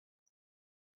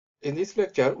In this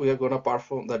lecture, we are going to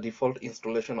perform the default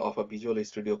installation of a Visual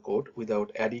Studio Code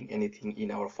without adding anything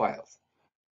in our files.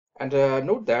 And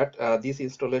note that these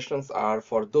installations are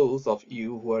for those of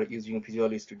you who are using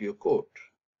Visual Studio Code.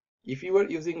 If you are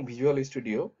using Visual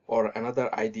Studio or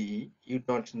another IDE, you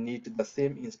don't need the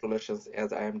same installations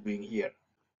as I am doing here.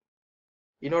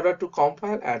 In order to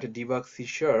compile and debug C#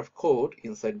 code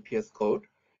inside VS Code,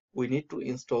 we need to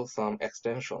install some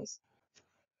extensions.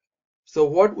 So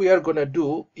what we are going to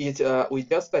do is we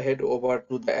just head over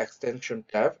to the extension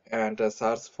tab and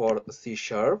search for C#.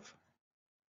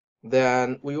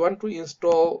 Then we want to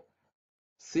install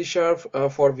C#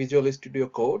 for Visual Studio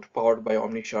Code powered by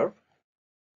OmniSharp.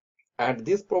 And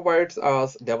this provides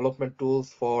us development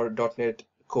tools for .NET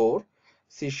Core,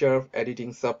 C#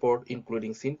 editing support,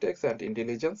 including syntax and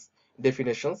intelligence,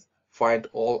 definitions, find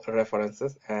all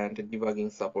references, and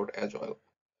debugging support as well.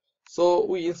 So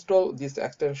we install this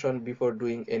extension before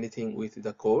doing anything with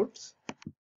the codes.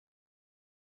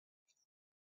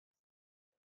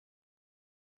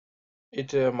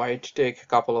 It might take a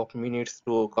couple of minutes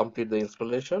to complete the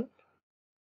installation.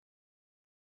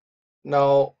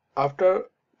 Now, after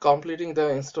completing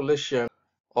the installation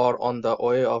or on the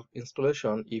way of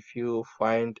installation, if you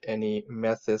find any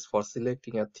message for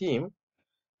selecting a theme,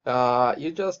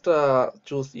 you just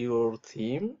choose your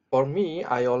theme. For me,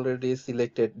 I already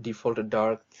selected default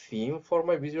dark theme for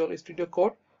my Visual Studio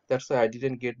Code. That's why I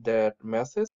didn't get that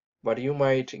message. But you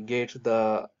might get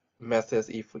the message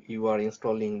if you are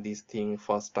installing this theme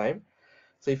first time.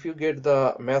 So if you get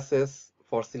the message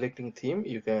for selecting theme,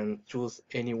 you can choose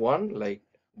any one like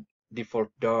default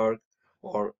dark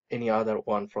or any other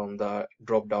one from the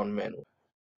drop down menu.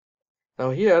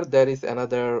 Now here there is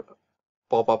another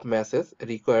pop-up message: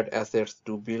 required assets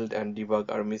to build and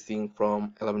debug are missing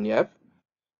from Alumni app.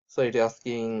 So it is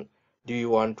asking, do you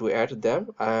want to add them?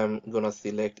 I'm gonna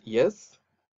select yes.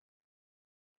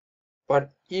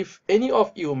 But if any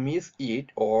of you miss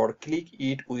it or click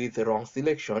it with the wrong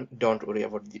selection, don't worry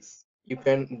about this. You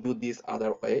can do this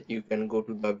other way. You can go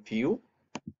to the view,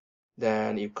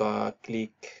 then you can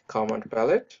click command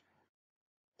palette,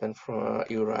 then from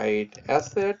you write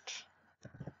asset,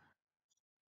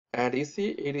 and you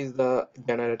see it is the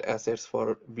generate assets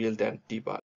for build and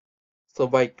debug. So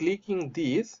by clicking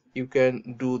this, you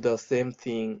can do the same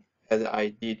thing as I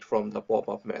did from the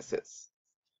pop-up message.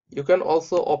 You can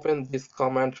also open this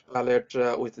command palette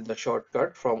with the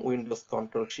shortcut from Windows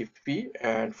Ctrl Shift P,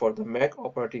 and for the Mac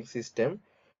operating system,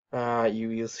 you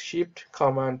use Shift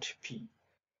Command P.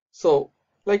 So,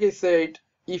 like I said,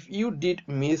 if you did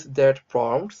miss that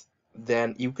prompts,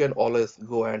 then you can always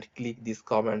go and click this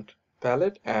command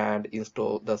palette and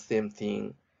install the same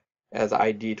thing as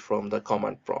I did from the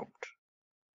command prompt.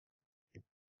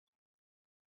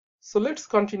 So let's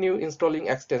continue installing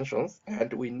extensions,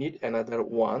 and we need another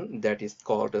one that is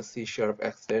called a C#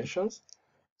 extensions.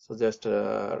 So just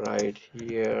write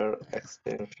here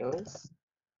extensions.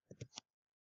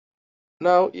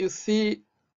 Now you see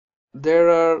there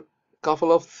are a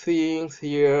couple of things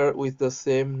here with the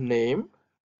same name.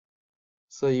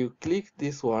 So you click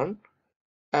this one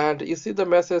and you see the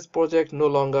message project no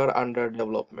longer under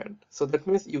development. So that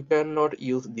means you cannot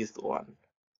use this one.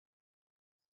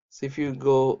 So if you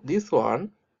go this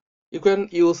one, you can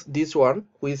use this one,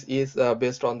 which is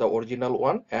based on the original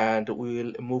one, and we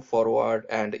will move forward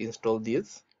and install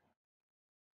this.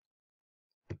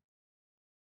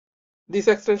 This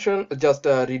extension just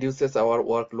reduces our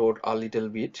workload a little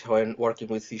bit when working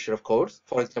with C# codes.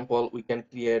 For example, we can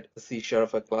create a C#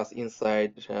 class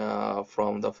inside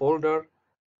from the folder,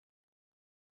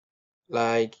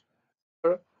 like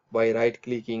by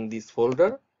right-clicking this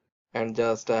folder and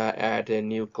just add a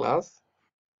new class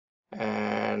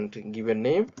and give a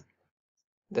name.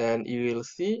 Then you will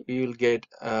see you will get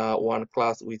one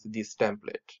class with this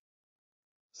template.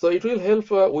 So it will help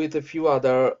with a few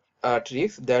other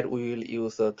tricks that we will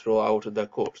use throughout the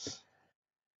course.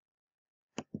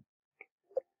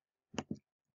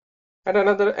 And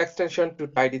another extension to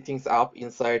tidy things up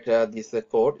inside this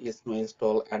code is to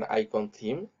install an icon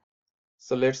theme.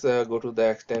 So let's go to the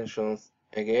extensions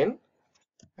again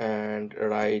and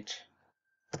write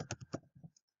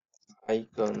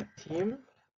icon theme.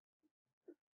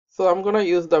 So I'm gonna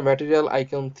use the material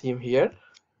icon theme here.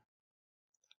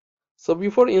 So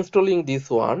before installing this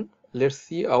one, let's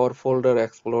see our folder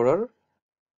explorer.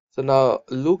 So now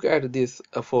look at this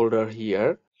folder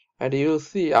here, and you will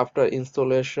see after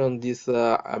installation this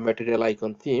material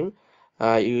icon theme,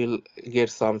 you will get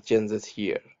some changes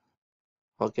here.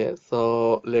 Okay,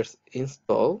 so let's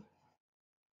install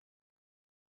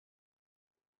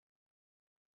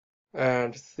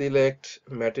and select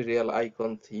material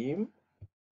icon theme.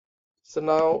 So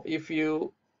now if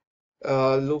you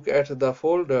look at the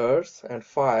folders and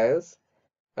files,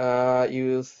 you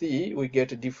will see we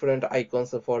get different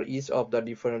icons for each of the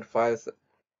different files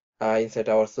inside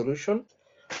our solution.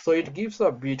 So it gives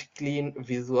a bit clean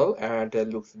visual and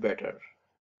looks better.